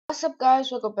What's up guys,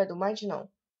 welcome back to my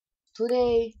channel.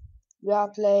 Today we are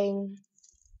playing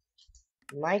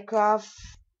Minecraft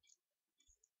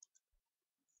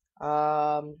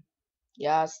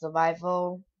yeah,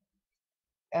 survival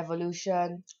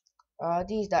evolution.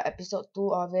 This is the episode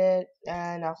 2 of it,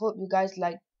 and I hope you guys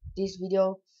like this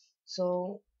video.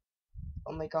 So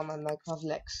oh my god, my Minecraft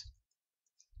lags.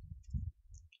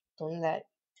 Don't lag.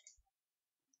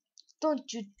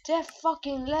 Don't you dare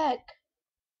fucking lag.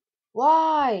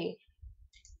 Why?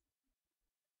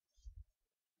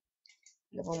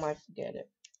 Never mind, forget it.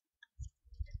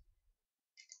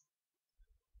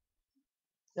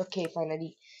 Okay,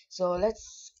 finally. So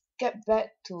let's get back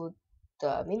to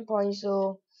the main point.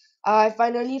 So I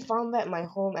finally found back my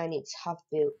home and it's half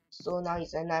built. So now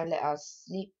it's at night, let us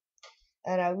sleep.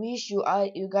 And I wish you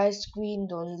guys screen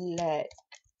don't lag.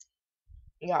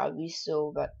 Yeah, I wish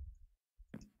so, but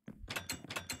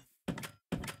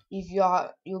if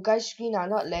you guys screen are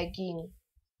not lagging,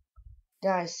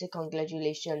 then I say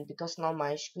congratulations, because now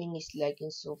my screen is lagging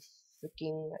so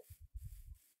freaking like,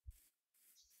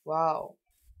 wow.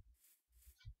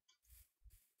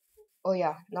 Oh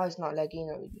yeah, now it's not lagging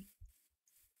already.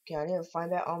 Okay, I need to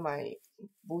find out all my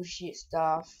bullshit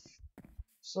stuff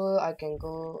so I can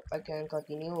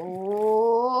continue.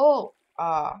 Oh,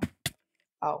 ow.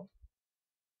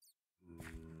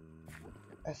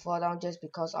 I fall down just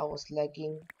because I was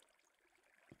lagging.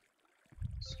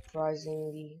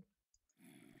 Surprisingly.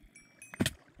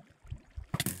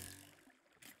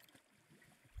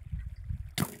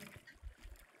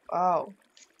 Ow.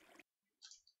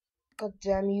 God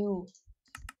damn you.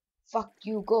 Fuck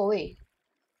you, go away.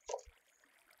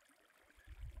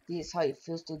 This is how it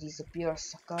feels to disappear,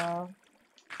 sucker.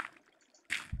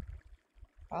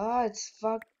 It's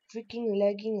freaking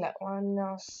lagging like one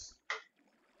ass.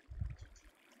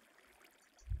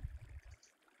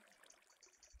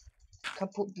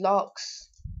 Can't put blocks.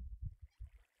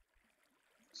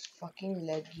 It's fucking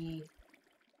laggy.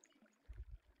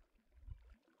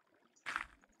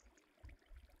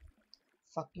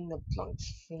 Fucking the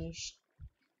block's finished.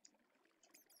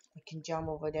 I can jump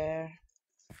over there.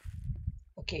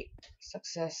 Okay,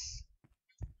 success.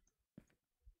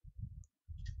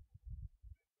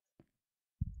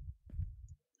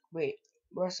 Wait,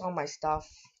 where's all my stuff?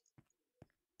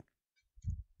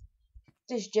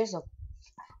 This is just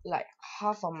like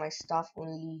half of my stuff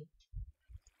only.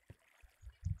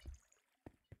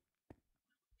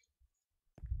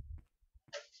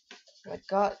 My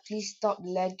god, please stop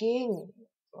lagging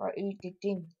or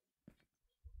irritating.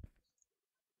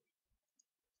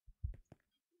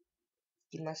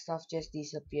 Did my stuff just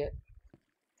disappeared?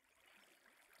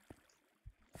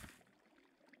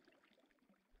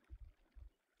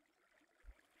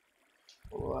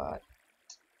 What?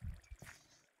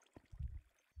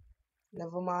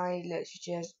 Never mind, let's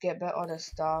just get back all the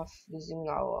stuff using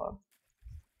our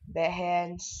bare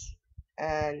hands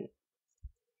and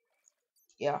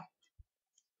yeah.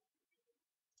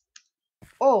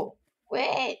 Oh,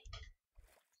 wait!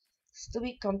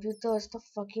 Stupid computer, stop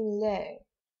fucking lag.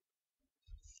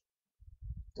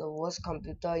 The worst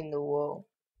computer in the world.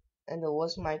 And the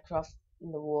worst Minecraft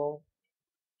in the world.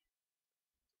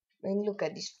 Man, look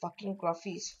at this fucking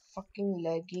graphics, fucking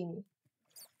lagging.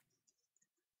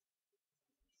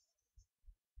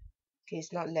 Okay,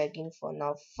 it's not lagging for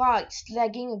now. Fuck, it's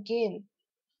lagging again.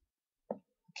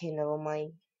 Okay, never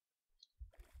mind.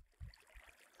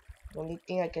 The only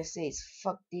thing I can say is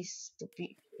fuck this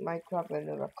stupid Minecraft and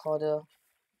the recorder.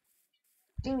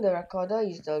 I think the recorder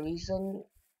is the reason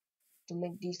to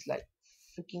make this like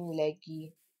freaking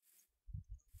laggy.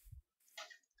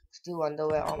 Still wonder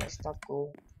where all my stuff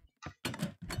go.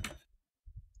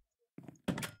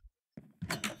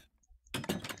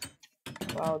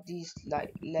 Wow, this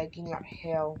like lagging like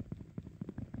hell.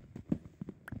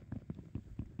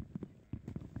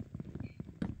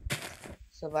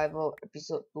 Survival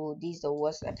episode 2. This is the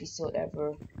worst episode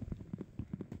ever.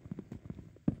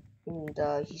 In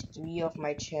the history of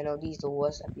my channel, this is the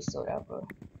worst episode ever.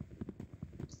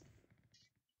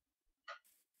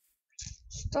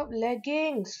 Stop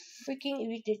lagging! It's freaking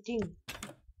irritating.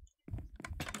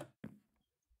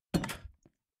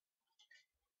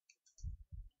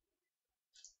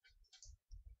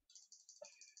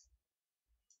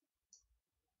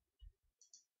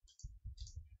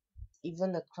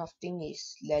 Even the crafting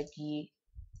is laggy.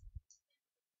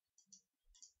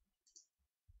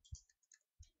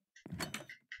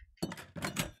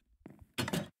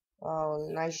 Wow,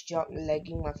 nice job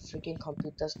lagging my freaking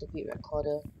computer, stupid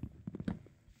recorder.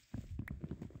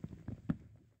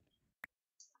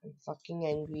 I'm fucking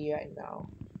angry right now.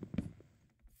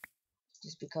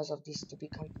 Just because of this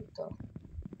stupid computer.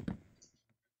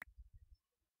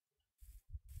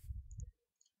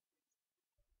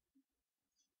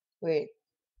 Wait,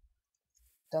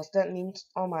 does that mean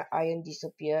all my iron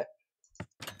disappeared?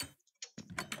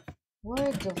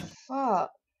 What the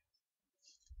fuck?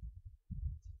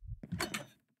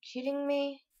 Kidding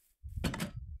me?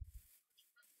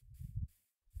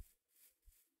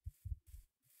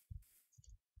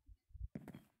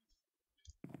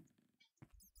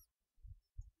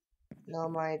 Now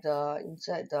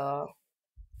inside the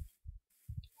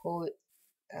hole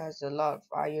has a lot of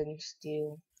iron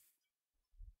steel.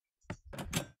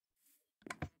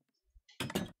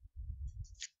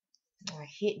 I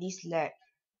hate this lag.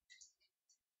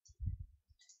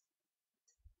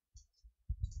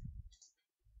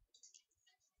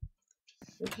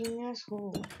 Freaking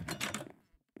asshole.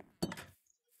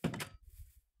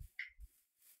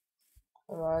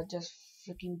 I'll just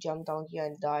freaking jump down here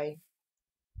and die.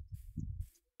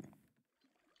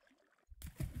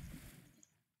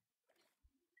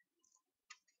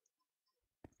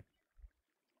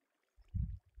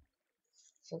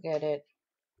 Forget it.